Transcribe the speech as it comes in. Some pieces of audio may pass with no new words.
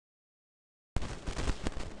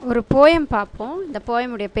ஒரு போயம் பார்ப்போம். இந்த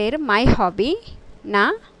போயமுடைய பேர் மை ஹாபி.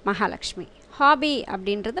 நான் மகாலட்சுமி. ஹாபி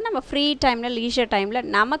அப்படின்றது நம்ம ஃப்ரீ டைமில், லீஷர் டைமில்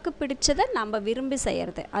நமக்கு பிடிச்சதை நம்ம விரும்பி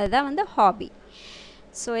செய்கிறது, அதுதான் வந்து ஹாபி.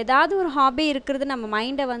 ஸோ ஏதாவது ஒரு ஹாபி இருக்கிறது நம்ம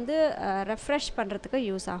மைண்டை வந்து ரெஃப்ரெஷ் பண்ணுறதுக்கு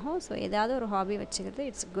யூஸ் ஆகும். ஸோ ஏதாவது ஒரு ஹாபி வச்சுக்கிறது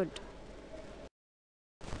இட்ஸ் குட்.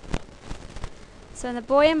 ஸோ அந்த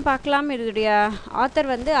போயம் பார்க்கலாம். இதோடைய ஆத்தர்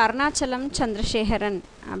வந்து அருணாச்சலம் சந்திரசேகரன்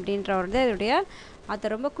அப்படின்றவர் தான் இதோடைய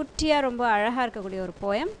ஆத்தர். ரொம்ப குட்டியாக ரொம்ப அழகாக இருக்கக்கூடிய ஒரு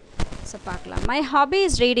போயம். ஸோ பார்க்கலாம். My hobby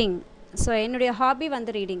is reading. So என்னுடைய ஹாபி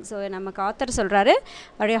வந்து ரீடிங். ஸோ நமக்கு ஆத்தர் சொல்கிறாரு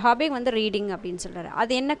அவருடைய ஹாபி வந்து ரீடிங் அப்படின்னு சொல்கிறாரு.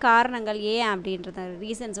 அது என்ன காரணங்கள் ஏன் அப்படின்றத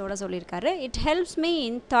ரீசன்ஸோடு சொல்லியிருக்காரு. It helps me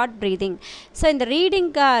in thought breathing. So இந்த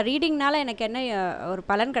ரீடிங்னால எனக்கு என்ன ஒரு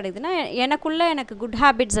பலன் கிடைக்குதுன்னா, எனக்குள்ளே எனக்கு குட்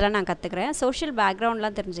ஹேபிட்ஸ் எல்லாம் நான் கற்றுக்கிறேன், சோஷியல்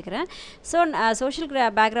பேக்ரவுண்ட்லாம் தெரிஞ்சுக்கிறேன். ஸோ சோஷியல்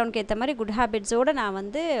பேக்ரவுண்டுக்கு ஏற்ற மாதிரி குட் ஹேபிட்ஸோடு நான்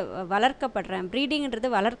வந்து வளர்க்கப்படுறேன்.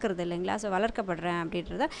 ப்ரீடிங்கிறது வளர்க்குறது இல்லைங்களா? ஸோ வளர்க்கப்படுறேன்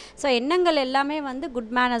அப்படின்றத. ஸோ எண்ணங்கள் எல்லாமே வந்து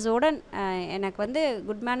குட் மேனர்ஸோடு எனக்கு வந்து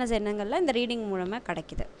குட் மேனர்ஸ் எண்ணங்கள் இந்த ரீடிங் மூலமாக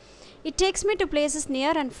கிடைக்குது. It takes me to places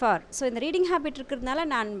near and for. So இந்த ரீடிங் ஹேபிட் இருக்கிறதுனால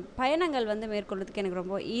நான் பயணங்கள் வந்து மேற்கொள்றதுக்கு எனக்கு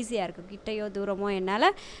ரொம்ப ஈஸியாக இருக்குது. கிட்டையோ தூரமோ என்னால்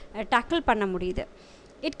டேக்கிள் பண்ண முடியுது.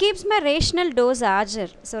 It keeps my rational dose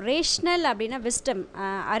ஆர்ஜர். So rational அப்படின்னா விஸ்டம்,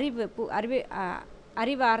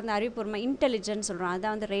 அறிவார்ந்த அறிவுபூர்வமாக இன்டெலிஜென்ஸ் சொல்கிறோம்,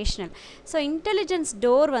 அதுதான் வந்து ரேஷ்னல். ஸோ இன்டெலிஜென்ஸ்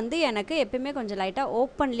டோர் வந்து எனக்கு எப்பயுமே கொஞ்சம் லைட்டாக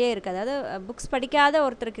ஓப்பன்லேயே இருக்குது. அதாவது புக்ஸ் படிக்காத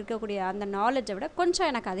ஒருத்தருக்கு இருக்கக்கூடிய அந்த நாலேஜை விட கொஞ்சம்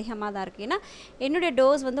எனக்கு அதிகமாக தான் இருக்குது. ஏன்னா என்னுடைய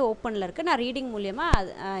டோர்ஸ் வந்து ஓப்பனில் இருக்குது. நான் ரீடிங்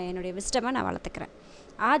மூலியமாக என்னுடைய விஸ்டமை நான் வளர்த்துக்கிறேன்.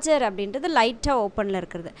 ஆஜர் அப்படின்றது லைட்டாக ஓப்பனில்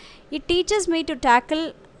இருக்கிறது. It teachers me to tackle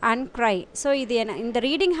and cry. So இது இந்த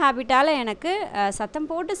ரீடிங் ஹேபிட்டால் எனக்கு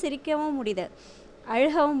சத்தம் போட்டு சிரிக்கவும் முடியுது,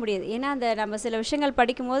 அழுகவும் முடியாது. ஏன்னா அந்த நம்ம சில விஷயங்கள்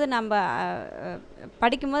படிக்கும்போது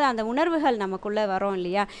அந்த உணர்வுகள் நமக்குள்ளே வரும்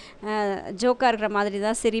இல்லையா? ஜோக்காக இருக்கிற மாதிரி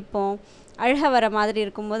தான் சிரிப்போம், அழுக வர மாதிரி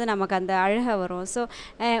இருக்கும்போது நமக்கு அந்த அழுக வரும். ஸோ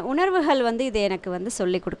உணர்வுகள் வந்து இது எனக்கு வந்து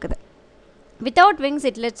சொல்லி கொடுக்குது. Without wings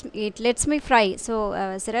it let's me fry. So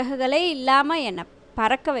சிறகுகளே இல்லாமல் என்னை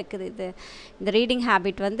பறக்க வைக்குது. இந்த ரீடிங்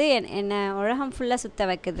ஹேபிட் வந்து என்னை உலகம் ஃபுல்லாக சுற்ற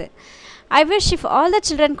வைக்குது. I wish if all the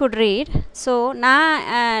children good read. So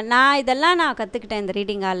நான் இதெல்லாம் நான் கற்றுக்கிட்டேன் இந்த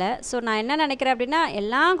ரீடிங்கால். ஸோ நான் என்ன நினைக்கிறேன் அப்படின்னா,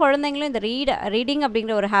 எல்லா குழந்தைங்களும் இந்த ரீடிங்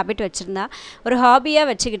அப்படிங்கிற ஒரு ஹேபிட் வச்சுருந்தா, ஒரு ஹாபியாக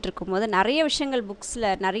வச்சுக்கிட்டு இருக்கும்போது நிறைய விஷயங்கள் புக்ஸில்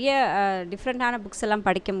நிறைய டிஃப்ரெண்ட்டான புக்ஸ் எல்லாம்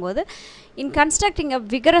படிக்கும்போது, இன் constructing a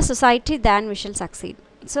vigorous society than we shall succeed.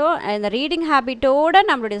 So இந்த ரீடிங் ஹேபிட்டோடு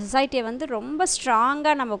நம்மளுடைய சொசைட்டியை வந்து ரொம்ப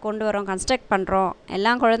ஸ்ட்ராங்காக நம்ம கொண்டு வரோம், கன்ஸ்ட்ரக்ட் பண்ணுறோம்.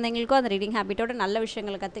 எல்லா குழந்தைங்களுக்கும் அந்த ரீடிங் ஹேபிட்டோட நல்ல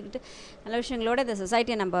விஷயங்களை கற்றுக்கிட்டு நல்ல விஷயங்களோட இந்த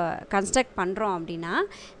சொசைட்டியை நம்ம கன்ஸ்ட்ரக்ட் பண்ணுறோம் அப்படின்னா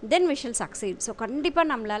then we shall succeed. So கண்டிப்பாக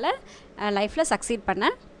நம்மளால் லைஃப்பில் சக்சீட்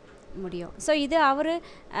பண்ண முடியும். ஸோ இது அவர்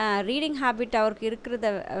ரீடிங் ஹேபிட் அவருக்கு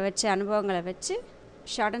இருக்கிறத வச்சு அனுபவங்களை வச்சு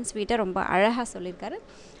ஷார்ட் அண்ட் ஸ்வீட்டாக ரொம்ப அழகாக சொல்லியிருக்காரு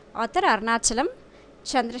author Arunachalam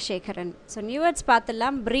Chandrasekaran. So new words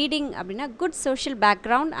பார்த்துடலாம். ப்ரீடிங் அப்படின்னா good social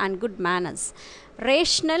background and good manners.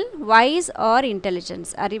 Rational, wise R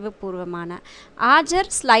intelligence, அறிவுபூர்வமான. ஆஜர்,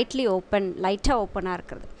 ஸ்லைட்லி ஓப்பன், லைட்டாக ஓப்பனாக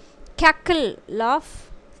இருக்கிறது. Cackle, laugh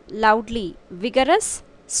loudly. Vigorous,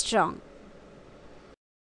 strong.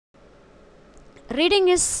 Reading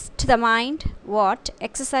is to the mind what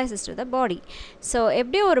exercise is to the body. So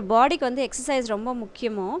எப்படி ஒரு பாடிக்கு வந்து எக்ஸசைஸ் ரொம்ப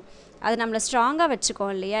முக்கியமோ, அது நம்மளை ஸ்ட்ராங்காக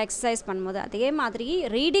வச்சுக்கோம் இல்லையா எக்ஸசைஸ் பண்ணும்போது, அதே மாதிரி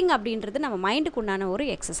ரீடிங் அப்படின்றது நம்ம மைண்டுக்கு உண்டான ஒரு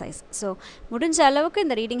எக்ஸசைஸ். ஸோ முடிஞ்ச அளவுக்கு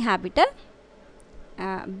இந்த ரீடிங் ஹேபிட்டை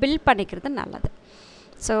பில்ட் பண்ணிக்கிறது நல்லது.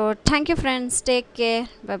 So thank you friends, take care,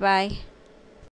 bye bye.